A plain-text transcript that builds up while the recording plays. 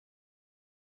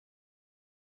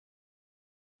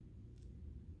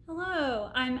Hello,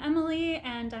 I'm Emily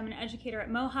and I'm an educator at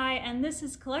MOHAI, and this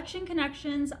is Collection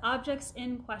Connections Objects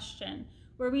in Question,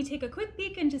 where we take a quick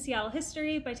peek into Seattle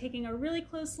history by taking a really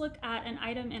close look at an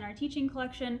item in our teaching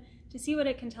collection to see what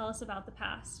it can tell us about the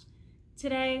past.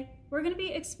 Today, we're going to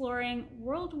be exploring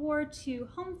World War II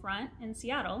Homefront in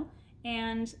Seattle,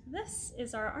 and this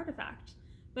is our artifact.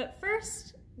 But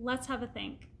first, let's have a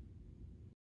think.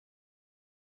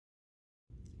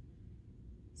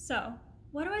 So,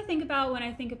 what do I think about when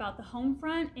I think about the home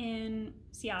front in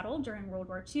Seattle during World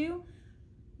War II?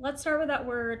 Let's start with that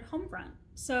word, home front.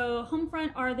 So home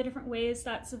front are the different ways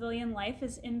that civilian life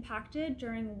is impacted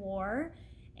during war,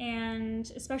 and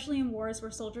especially in wars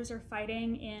where soldiers are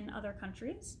fighting in other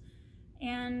countries.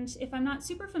 And if I'm not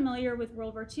super familiar with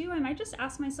World War II, I might just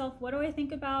ask myself, what do I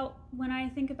think about when I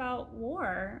think about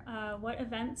war? What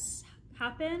events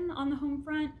happen on the home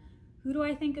front? Who do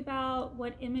I think about?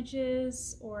 What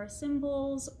images or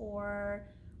symbols or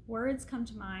words come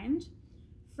to mind?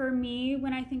 For me,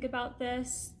 when I think about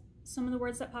this, some of the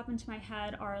words that pop into my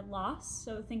head are loss,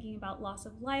 so thinking about loss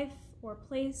of life or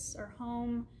place or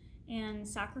home, and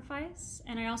sacrifice.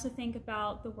 And I also think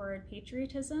about the word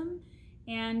patriotism.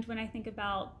 And when I think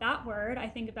about that word, I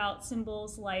think about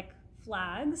symbols like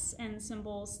flags and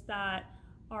symbols that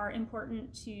are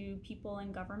important to people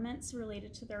and governments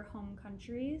related to their home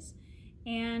countries.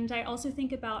 And I also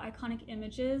think about iconic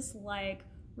images like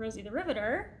Rosie the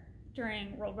Riveter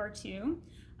during World War II,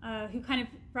 who kind of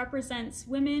represents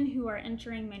women who are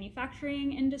entering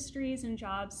manufacturing industries and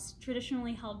jobs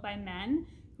traditionally held by men,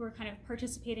 who are kind of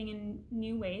participating in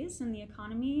new ways in the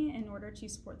economy in order to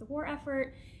support the war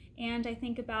effort. And I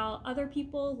think about other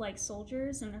people like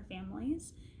soldiers and their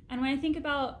families. And when I think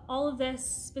about all of this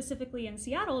specifically in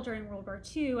Seattle during World War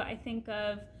II, I think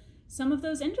of some of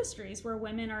those industries where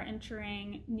women are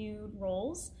entering new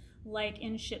roles, like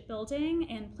in shipbuilding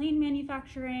and plane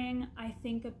manufacturing. I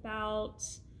think about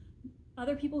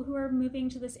other people who are moving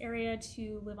to this area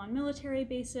to live on military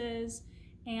bases.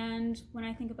 And when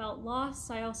I think about loss,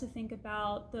 I also think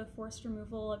about the forced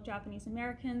removal of Japanese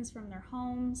Americans from their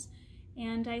homes.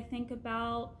 And I think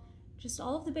about just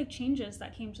all of the big changes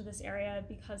that came to this area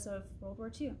because of World War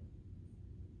II.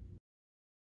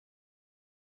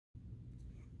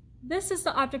 This is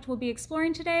the object we'll be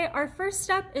exploring today. Our first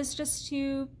step is just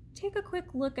to take a quick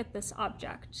look at this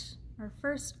object, our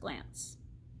first glance.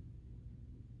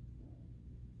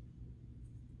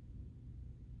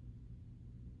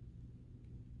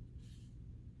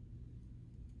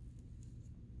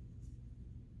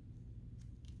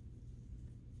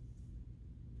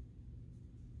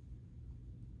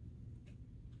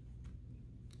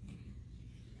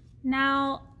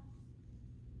 Now,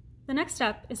 the next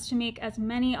step is to make as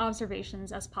many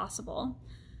observations as possible.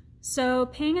 So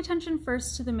paying attention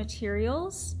first to the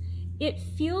materials, it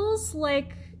feels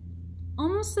like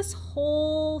almost this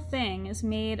whole thing is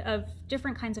made of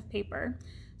different kinds of paper.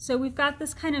 So we've got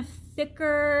this kind of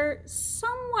thicker,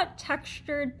 somewhat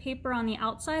textured paper on the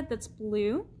outside that's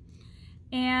blue,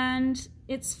 and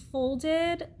it's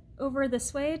folded over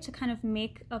this way to kind of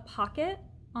make a pocket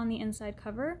on the inside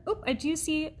cover. Oh, I do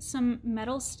see some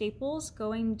metal staples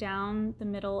going down the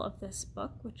middle of this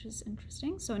book, which is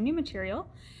interesting. So a new material.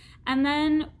 And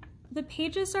then the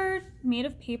pages are made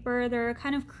of paper. They're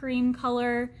kind of cream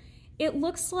color. It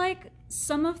looks like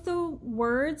some of the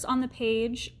words on the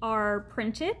page are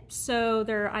printed. So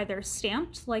they're either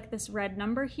stamped like this red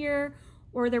number here,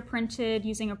 or they're printed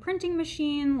using a printing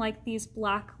machine like these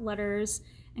black letters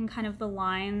and kind of the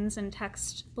lines and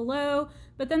text below.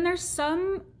 But then there's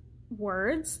some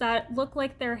words that look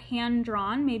like they're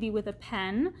hand-drawn, maybe with a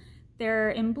pen. They're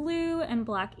in blue and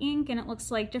black ink, and it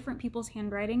looks like different people's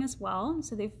handwriting as well.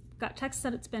 So they've got text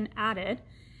that it's been added.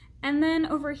 And then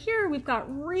over here, we've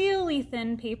got really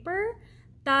thin paper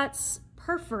that's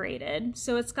perforated.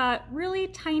 So it's got really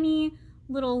tiny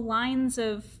little lines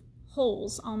of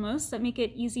holes almost that make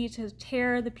it easy to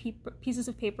tear the pieces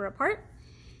of paper apart.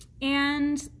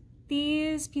 And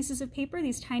these pieces of paper,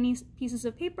 these tiny pieces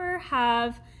of paper,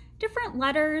 have different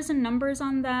letters and numbers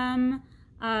on them.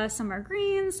 Some are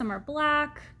green, some are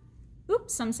black.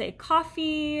 Oops, some say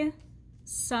coffee,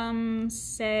 some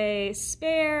say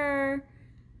spare.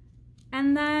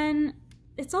 And then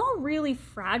it's all really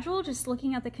fragile, just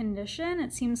looking at the condition.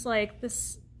 It seems like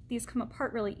these come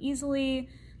apart really easily.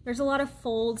 There's a lot of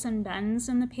folds and bends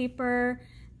in the paper.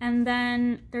 And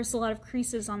then there's a lot of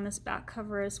creases on this back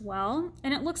cover as well.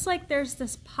 And it looks like there's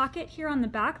this pocket here on the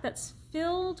back that's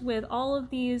filled with all of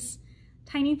these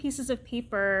tiny pieces of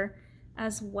paper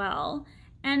as well.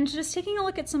 And just taking a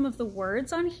look at some of the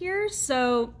words on here.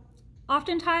 So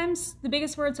oftentimes the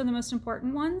biggest words are the most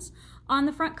important ones. On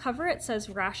the front cover it says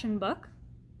ration book.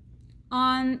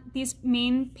 On these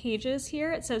main pages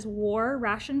here, it says War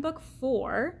Ration Book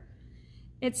 4.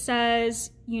 It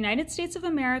says United States of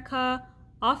America,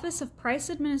 Office of Price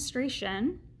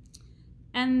Administration.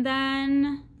 And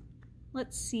then,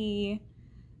 let's see,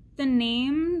 the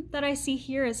name that I see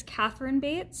here is Catherine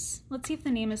Bates. Let's see if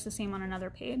the name is the same on another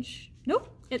page. Nope,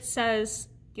 it says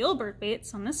Gilbert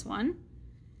Bates on this one.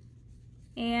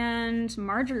 And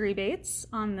Marjorie Bates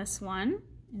on this one.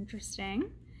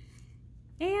 Interesting.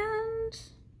 And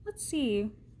let's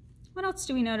see, what else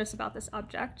do we notice about this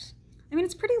object? I mean,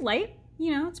 it's pretty light,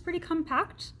 you know, it's pretty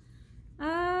compact.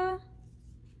 Yeah,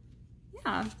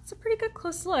 it's a pretty good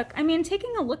close look. I mean,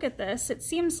 taking a look at this, it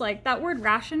seems like that word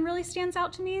ration really stands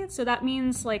out to me. So that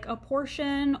means like a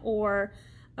portion or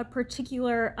a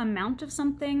particular amount of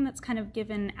something that's kind of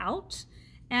given out.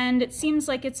 And it seems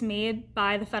like it's made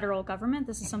by the federal government.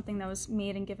 This is something that was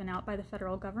made and given out by the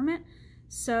federal government.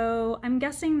 So I'm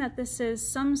guessing that this is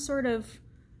some sort of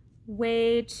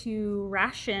way to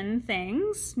ration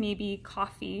things, maybe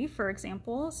coffee, for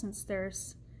example, since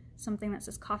there's something that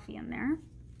says coffee in there.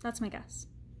 That's my guess.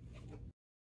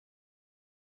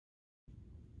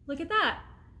 Look at that.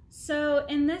 So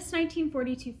in this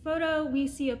 1942 photo, we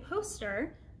see a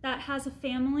poster that has a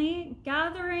family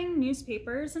gathering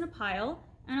newspapers in a pile,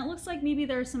 and it looks like maybe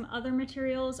there are some other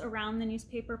materials around the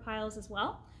newspaper piles as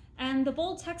well. And the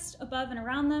bold text above and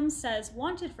around them says,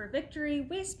 wanted for victory,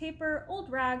 waste paper, old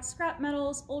rags, scrap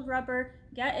metals, old rubber,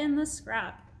 get in the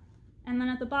scrap. And then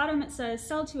at the bottom it says,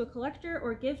 sell to a collector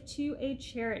or give to a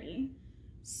charity.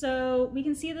 So we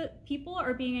can see that people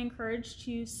are being encouraged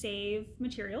to save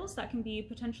materials that can be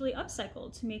potentially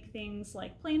upcycled to make things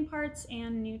like plane parts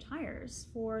and new tires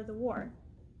for the war.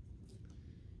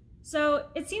 So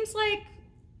it seems like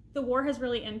the war has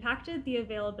really impacted the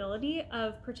availability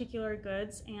of particular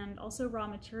goods and also raw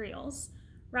materials.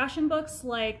 Ration books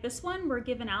like this one were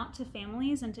given out to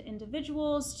families and to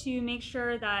individuals to make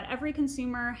sure that every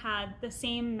consumer had the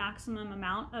same maximum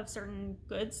amount of certain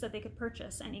goods that they could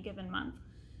purchase any given month.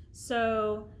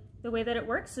 So the way that it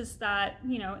works is that,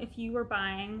 you know, if you were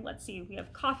buying, let's see, we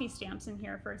have coffee stamps in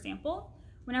here, for example.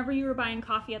 Whenever you were buying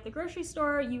coffee at the grocery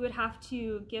store, you would have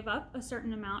to give up a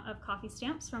certain amount of coffee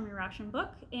stamps from your ration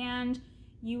book, and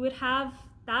you would have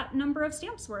that number of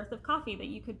stamps worth of coffee that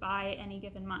you could buy any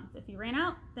given month. If you ran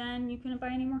out, then you couldn't buy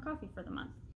any more coffee for the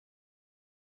month.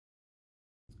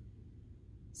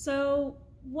 So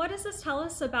what does this tell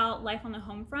us about life on the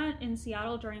home front in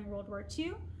Seattle during World War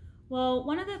II? Well,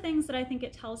 one of the things that I think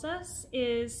it tells us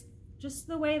is just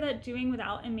the way that doing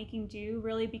without and making do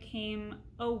really became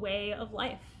a way of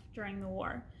life during the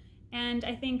war. And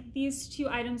I think these two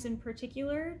items in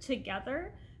particular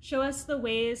together show us the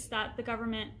ways that the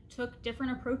government took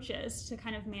different approaches to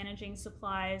kind of managing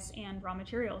supplies and raw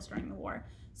materials during the war.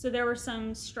 So there were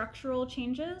some structural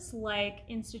changes, like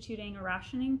instituting a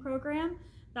rationing program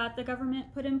that the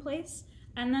government put in place.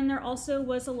 And then there also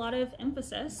was a lot of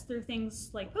emphasis through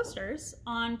things like posters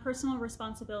on personal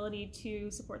responsibility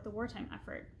to support the wartime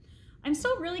effort. I'm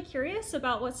still really curious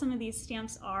about what some of these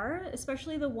stamps are,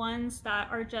 especially the ones that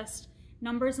are just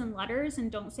numbers and letters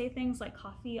and don't say things like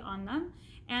coffee on them.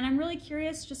 And I'm really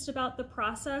curious just about the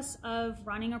process of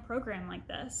running a program like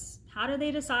this. How do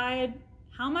they decide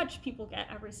how much people get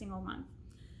every single month?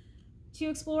 To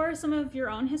explore some of your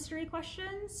own history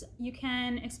questions, you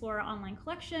can explore our online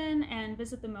collection and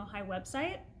visit the MOHAI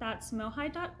website. That's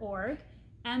mohai.org,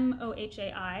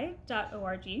 mohai.org.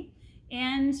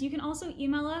 And you can also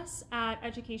email us at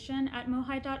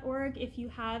education@mohai.org if you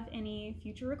have any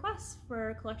future requests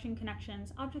for collection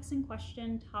connections, objects in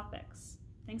question topics.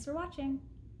 Thanks for watching.